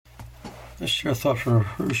Share thought for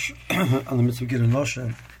Hirsch on the mitzvah Gid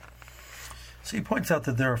Anosha. So he points out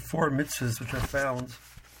that there are four mitzvahs which are found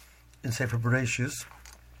in Sefer Bereshis.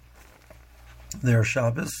 There are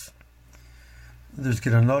Shabbos, there's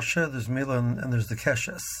Gid Anosha, there's Milah, and there's the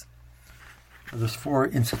Keshes. There's four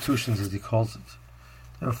institutions, as he calls it.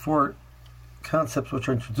 There are four concepts which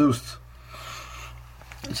are introduced.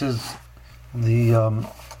 It says the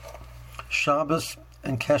Shabbos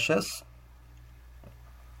and Keshes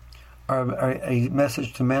are a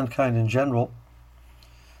message to mankind in general,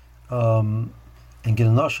 and Gid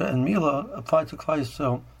Anosha and Milah apply to Klal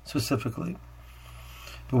Yisrael specifically.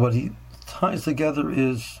 But what he ties together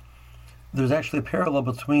is there's actually a parallel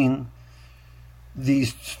between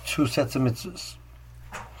these two sets of mitzvahs.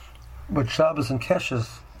 What Shabbos and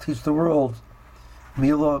Keshes teach the world,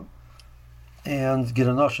 Milah and Gid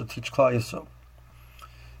Anosha teach Klal Yisrael.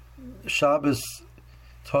 Shabbos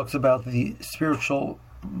talks about the spiritual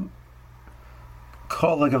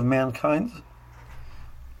calling of mankind.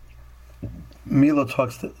 Milah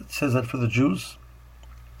says that for the Jews.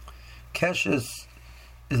 Keshes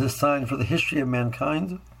is a sign for the history of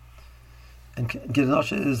mankind, and Gid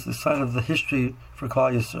Anosha is the sign of the history for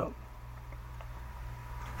Klal Yisrael.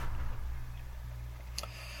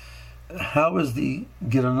 How is the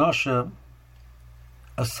Gid Anosha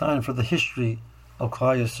a sign for the history of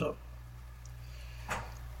Klal Yisrael?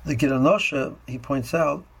 The Gid Anosha, he points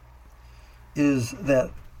out, is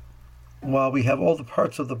that while we have all the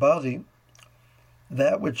parts of the body,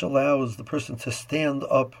 that which allows the person to stand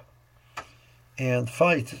up and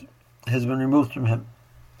fight has been removed from him.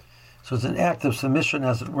 So it's an act of submission,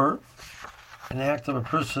 as it were, an act of a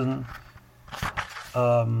person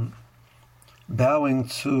bowing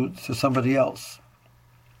to somebody else.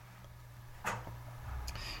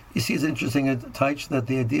 You see, it's interesting at Taich that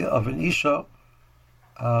the idea of an Isha,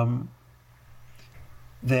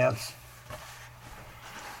 that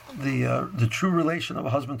the true relation of a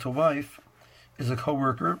husband to wife is a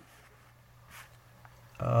co-worker,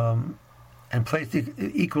 and placed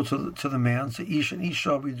equal to the man. So Ish and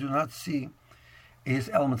Isha, we do not see is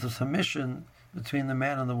elements of submission between the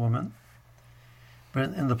man and the woman.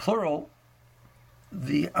 But in the plural,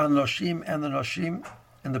 the Anoshim and the Noshim,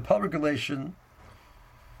 in the public relation,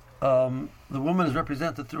 the woman is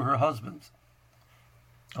represented through her husband.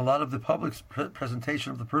 A lot of the public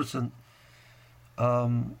presentation of the person,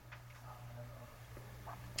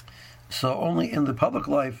 so only in the public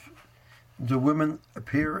life do women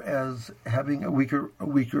appear as having a weaker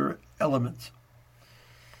element.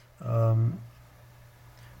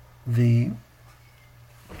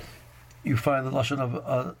 You find the lashon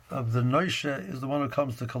of the noishe is the one who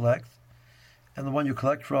comes to collect, and the one you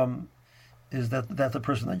collect from is that the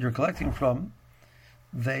person that you're collecting from.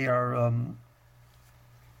 They are.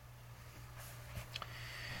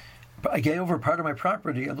 I gave over part of my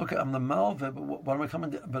property. I look at I'm the malva, but what am I coming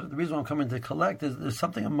to? But the reason I'm coming to collect is there's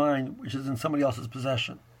something of mine which is in somebody else's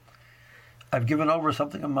possession. I've given over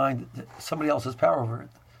something of mine. Somebody else has power over it.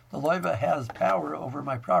 The loiva has power over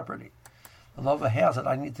my property. The loiva has it.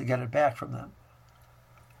 I need to get it back from them.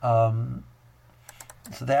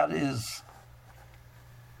 So that is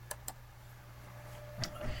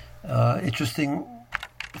interesting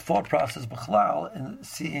thought process, b'chlal, in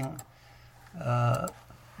seeing.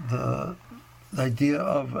 The idea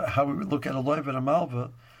of how we look at a loiva and a malva.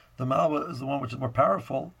 The malva is the one which is more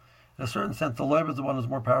powerful. In a certain sense, the loiva is the one who's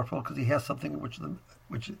more powerful because he has something which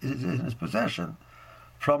is in his possession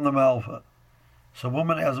from the malva. So a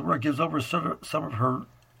woman, as it were, gives over some of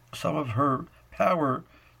her power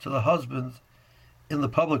to the husband in the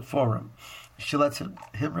public forum. She lets him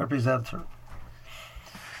represent her.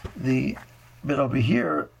 But over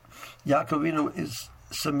here, Yaakov Avinu is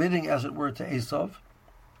submitting, as it were, to Esav,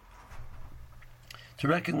 to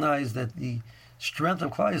recognize that the strength of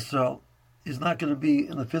Klal Yisrael is not going to be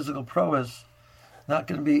in the physical prowess, not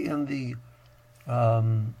going to be in the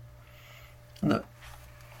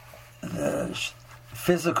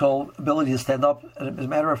physical ability to stand up. And as a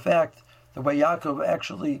matter of fact, the way Yaakov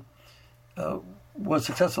actually was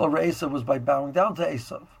successful over Esav was by bowing down to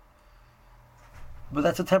Esav. But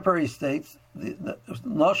that's a temporary state. The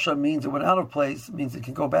Nosha means it went out of place, means it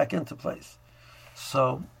can go back into place.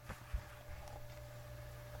 So,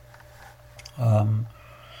 the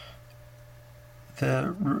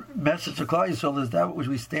message of Klal Yisrael is that which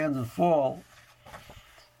we stand and fall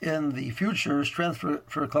in the future. Strength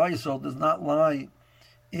for Klal Yisrael does not lie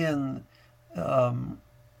in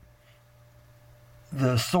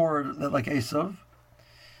the sword that, like Esav.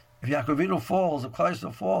 If Yaakov Avinu falls, if Klal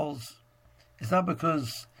Yisrael falls, it's not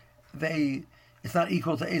because it's not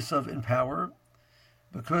equal to Esav in power,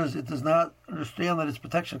 because it does not understand that its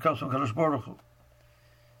protection comes from Kadosh Baruch Hu.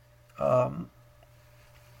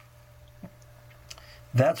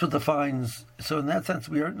 That's what defines. So in that sense,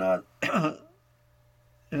 we are not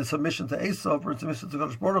in a submission to Esav or in submission to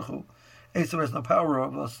Kadosh Baruch Hu. Esav has no power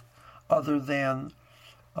over us other than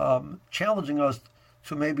challenging us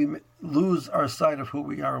to maybe lose our sight of who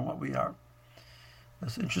we are and what we are.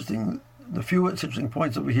 That's interesting. The few interesting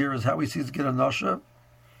points over here is how he sees Gid Anosha,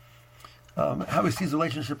 how he sees the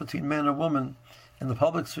relationship between man and woman in the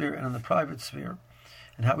public sphere and in the private sphere,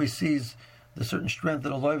 and how he sees the certain strength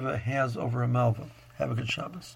that a loiva has over a malva. Have a good Shabbos.